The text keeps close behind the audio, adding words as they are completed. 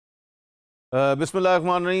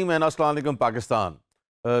Bismillahirrahmanirrahim and Assalamu alaikum Pakistan.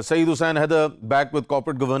 Syed, Hussain, Haider back with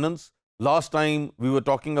corporate governance. Last time we were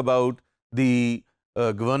talking about the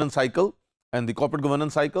governance cycle and the corporate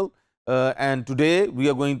governance cycle, and today we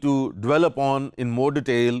are going to develop on in more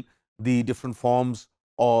detail the different forms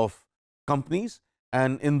of companies,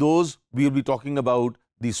 and in those we will be talking about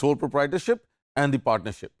the sole proprietorship and the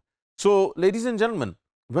partnership. So, ladies and gentlemen,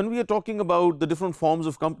 when we are talking about the different forms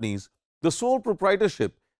of companies, the sole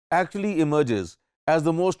proprietorship actually emerges as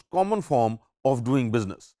the most common form of doing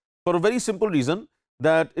business for a very simple reason,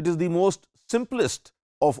 that it is the most simplest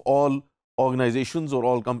of all organizations or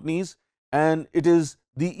all companies, and it is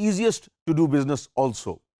the easiest to do business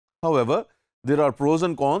also. However, there are pros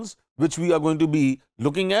and cons which we are going to be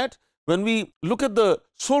looking at. When we look at the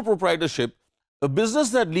sole proprietorship, a business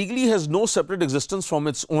that legally has no separate existence from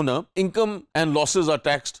its owner, income and losses are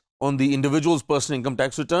taxed on the individual's personal income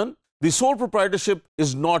tax return. The sole proprietorship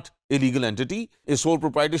is not a legal entity. A sole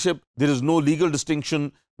proprietorship, there is no legal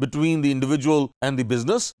distinction between the individual and the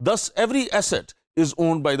business. Thus, every asset is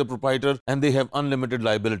owned by the proprietor and they have unlimited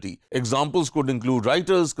liability. Examples could include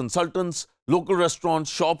writers, consultants, local restaurants,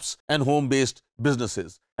 shops, and home-based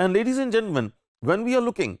businesses. And ladies and gentlemen, when we are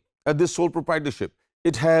looking at this sole proprietorship,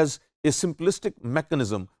 it has a simplistic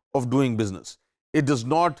mechanism of doing business. It does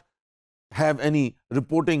not have any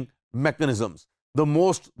reporting mechanisms. The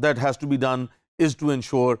most that has to be done is to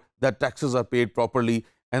ensure that taxes are paid properly,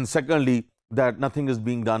 and secondly, that nothing is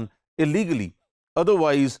being done illegally.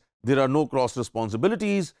 Otherwise, there are no cross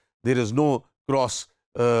responsibilities, there is no cross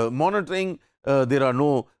monitoring, there are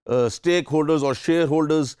no stakeholders or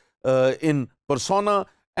shareholders in persona,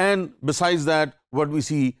 and besides that, what we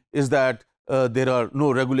see is that there are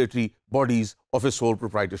no regulatory bodies of a sole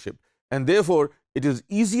proprietorship, and therefore it is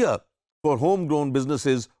easier for homegrown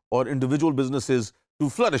businesses or individual businesses to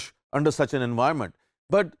flourish under such an environment.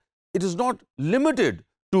 But it is not limited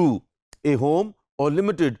to a home or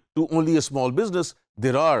limited to only a small business.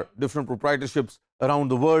 There are different proprietorships around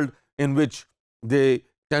the world in which they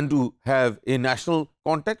tend to have a national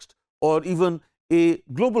context or even a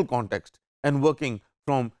global context and working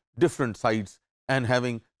from different sites and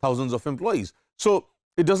having thousands of employees. So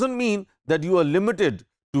it doesn't mean that you are limited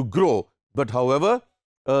to grow, but however,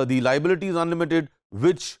 the liability is unlimited,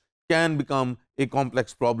 which can become a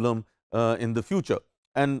complex problem in the future.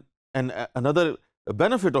 And another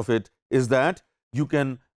benefit of it is that you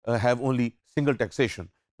can have only single taxation.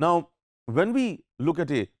 Now, when we look at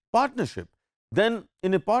a partnership, then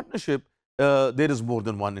in a partnership, there is more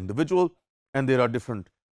than one individual and there are different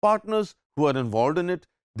partners who are involved in it.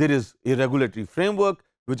 There is a regulatory framework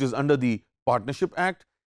which is under the Partnership Act,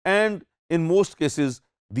 and in most cases,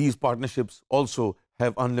 these partnerships also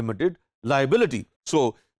have unlimited liability.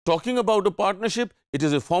 So, talking about a partnership, it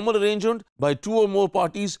is a formal arrangement by two or more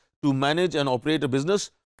parties to manage and operate a business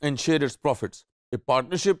and share its profits. A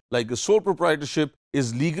partnership, like a sole proprietorship,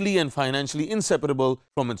 is legally and financially inseparable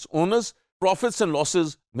from its owners. Profits and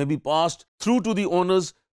losses may be passed through to the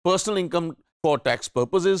owners, personal income for tax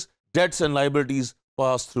purposes, debts and liabilities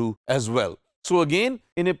pass through as well. So again,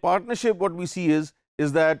 in a partnership, what we see is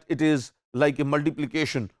that it is like a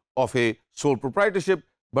multiplication of a sole proprietorship,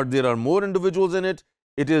 but there are more individuals in it.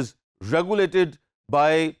 It is regulated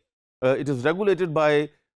by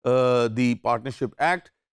the Partnership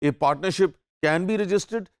Act. A partnership can be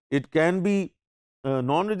registered, it can be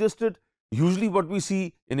non-registered. Usually what we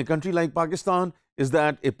see in a country like Pakistan is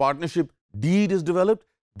that a partnership deed is developed,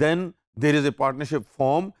 then there is a partnership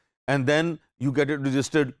form, and then you get it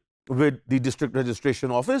registered with the district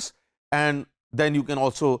registration office, and then you can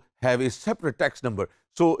also have a separate tax number.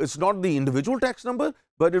 So it's not the individual tax number,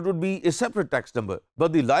 but it would be a separate tax number,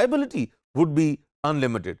 but the liability would be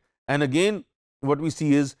unlimited. And again, what we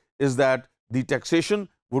see is that the taxation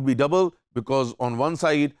would be double, because on one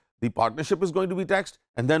side the partnership is going to be taxed,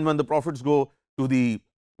 and then when the profits go to the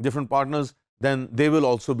different partners, then they will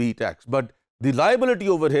also be taxed. But the liability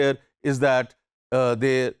over here is that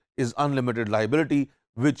there is unlimited liability,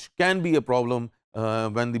 which can be a problem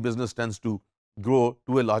when the business tends to grow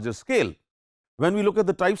to a larger scale. When we look at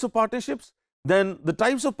the types of partnerships, then the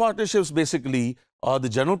types of partnerships basically are the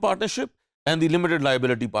general partnership and the limited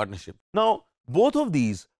liability partnership. Now, both of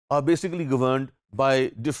these are basically governed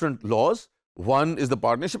by different laws. One is the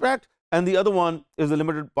Partnership Act and the other one is the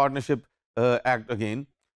Limited Partnership Act again.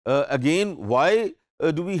 Why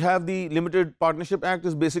do we have the Limited Partnership Act?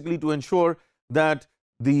 Is basically to ensure that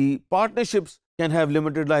the partnerships can have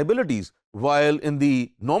limited liabilities, while in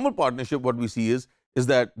the normal partnership what we see is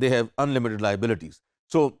that they have unlimited liabilities.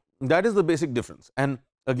 So that is the basic difference. And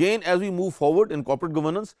again, as we move forward in corporate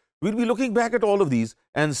governance, we'll be looking back at all of these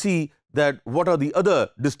and see that what are the other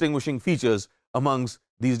distinguishing features amongst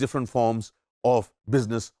these different forms of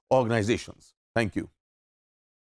business organizations. Thank you.